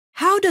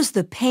does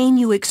the pain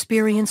you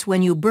experience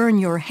when you burn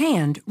your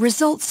hand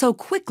result so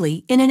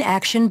quickly in an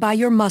action by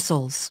your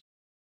muscles?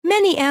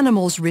 Many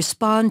animals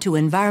respond to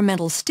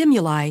environmental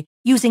stimuli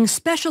using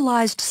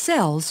specialized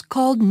cells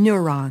called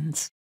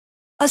neurons.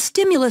 A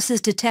stimulus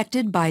is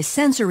detected by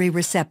sensory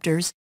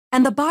receptors,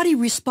 and the body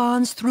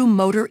responds through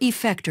motor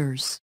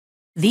effectors.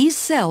 These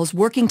cells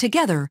working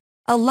together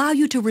allow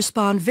you to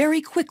respond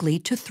very quickly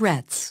to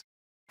threats.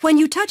 When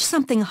you touch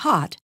something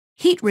hot,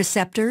 heat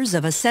receptors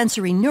of a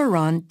sensory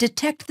neuron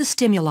detect the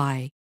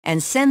stimuli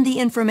and send the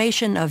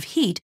information of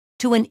heat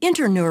to an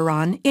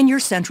interneuron in your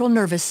central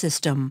nervous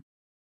system.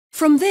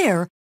 From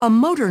there, a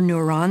motor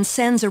neuron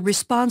sends a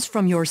response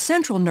from your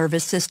central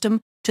nervous system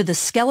to the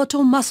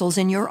skeletal muscles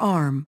in your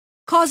arm,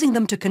 causing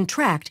them to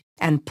contract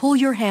and pull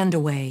your hand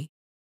away.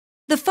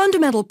 The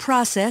fundamental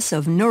process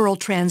of neural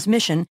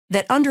transmission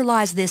that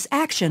underlies this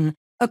action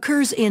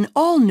occurs in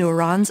all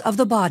neurons of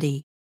the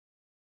body.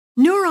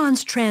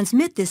 Neurons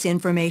transmit this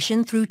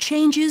information through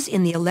changes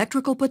in the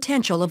electrical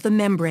potential of the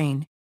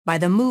membrane by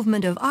the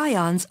movement of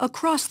ions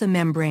across the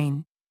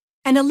membrane.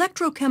 An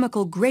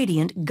electrochemical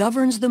gradient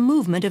governs the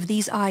movement of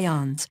these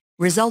ions,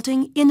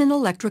 resulting in an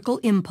electrical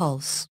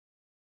impulse.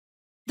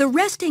 The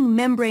resting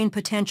membrane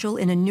potential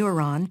in a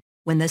neuron,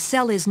 when the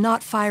cell is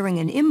not firing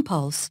an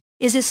impulse,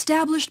 is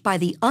established by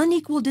the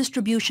unequal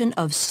distribution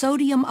of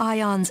sodium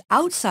ions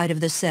outside of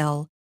the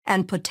cell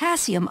and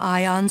potassium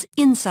ions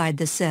inside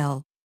the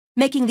cell,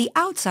 making the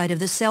outside of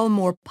the cell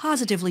more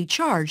positively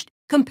charged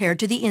compared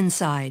to the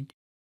inside.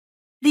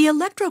 The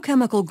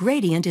electrochemical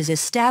gradient is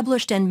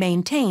established and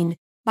maintained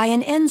by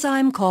an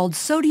enzyme called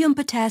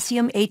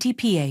sodium-potassium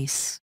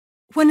ATPase.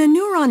 When a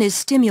neuron is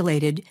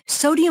stimulated,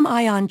 sodium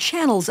ion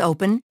channels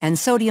open and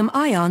sodium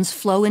ions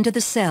flow into the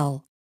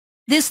cell.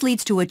 This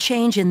leads to a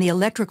change in the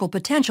electrical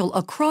potential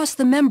across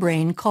the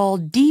membrane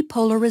called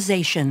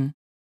depolarization.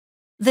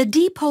 The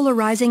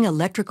depolarizing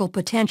electrical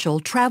potential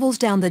travels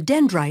down the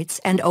dendrites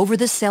and over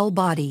the cell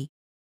body.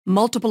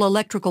 Multiple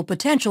electrical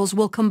potentials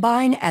will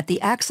combine at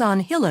the axon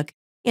hillock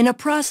in a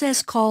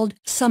process called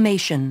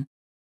summation.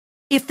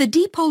 If the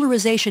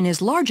depolarization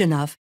is large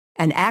enough,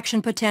 an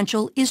action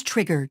potential is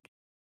triggered.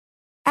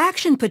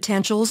 Action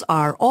potentials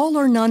are all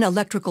or none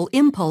electrical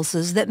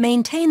impulses that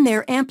maintain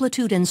their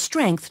amplitude and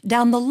strength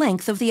down the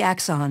length of the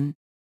axon.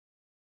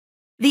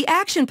 The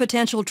action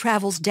potential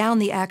travels down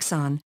the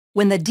axon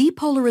when the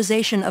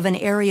depolarization of an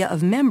area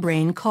of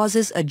membrane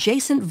causes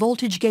adjacent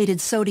voltage-gated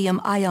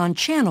sodium ion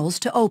channels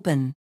to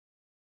open.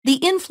 The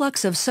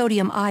influx of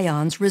sodium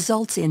ions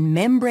results in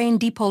membrane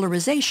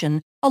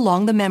depolarization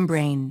along the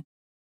membrane.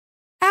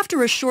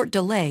 After a short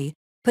delay,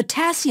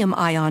 potassium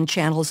ion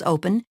channels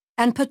open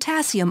and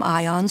potassium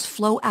ions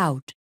flow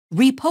out,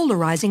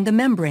 repolarizing the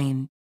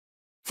membrane.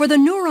 For the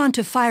neuron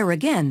to fire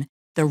again,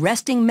 the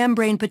resting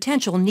membrane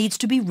potential needs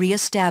to be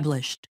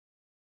re-established.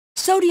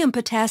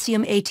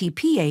 Sodium-potassium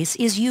ATPase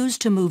is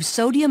used to move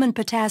sodium and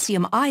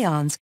potassium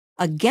ions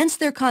against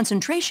their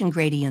concentration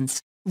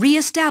gradients,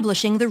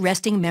 re-establishing the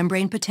resting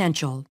membrane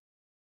potential.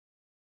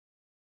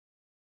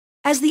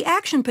 As the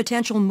action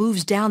potential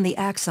moves down the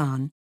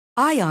axon,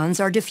 ions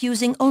are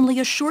diffusing only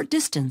a short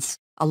distance,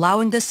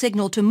 allowing the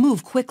signal to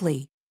move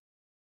quickly.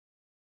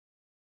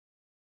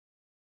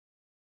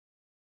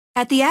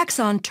 At the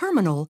axon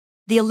terminal,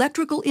 the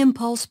electrical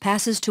impulse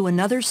passes to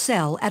another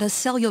cell at a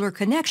cellular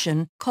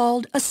connection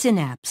called a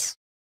synapse.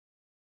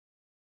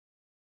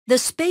 The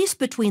space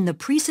between the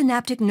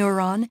presynaptic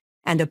neuron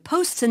and a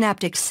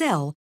postsynaptic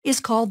cell is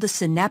called the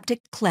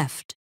synaptic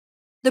cleft.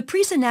 The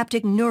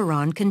presynaptic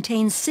neuron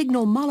contains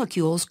signal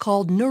molecules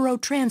called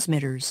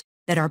neurotransmitters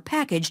that are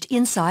packaged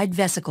inside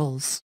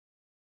vesicles.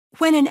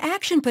 When an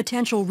action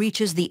potential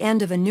reaches the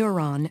end of a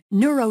neuron,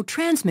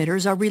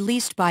 neurotransmitters are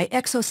released by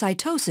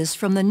exocytosis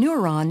from the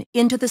neuron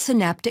into the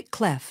synaptic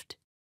cleft.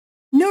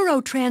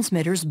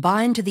 Neurotransmitters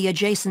bind to the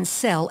adjacent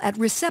cell at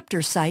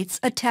receptor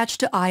sites attached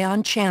to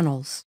ion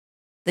channels.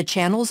 The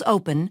channels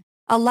open,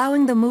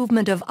 allowing the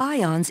movement of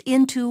ions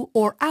into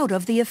or out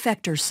of the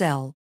effector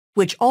cell,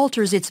 which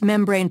alters its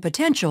membrane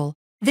potential,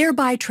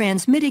 thereby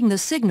transmitting the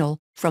signal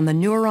from the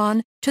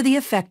neuron to the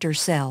effector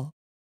cell.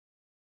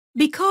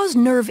 Because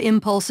nerve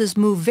impulses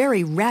move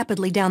very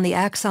rapidly down the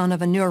axon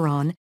of a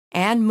neuron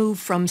and move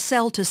from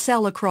cell to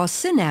cell across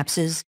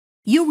synapses,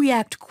 you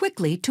react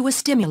quickly to a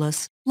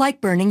stimulus, like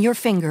burning your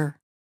finger.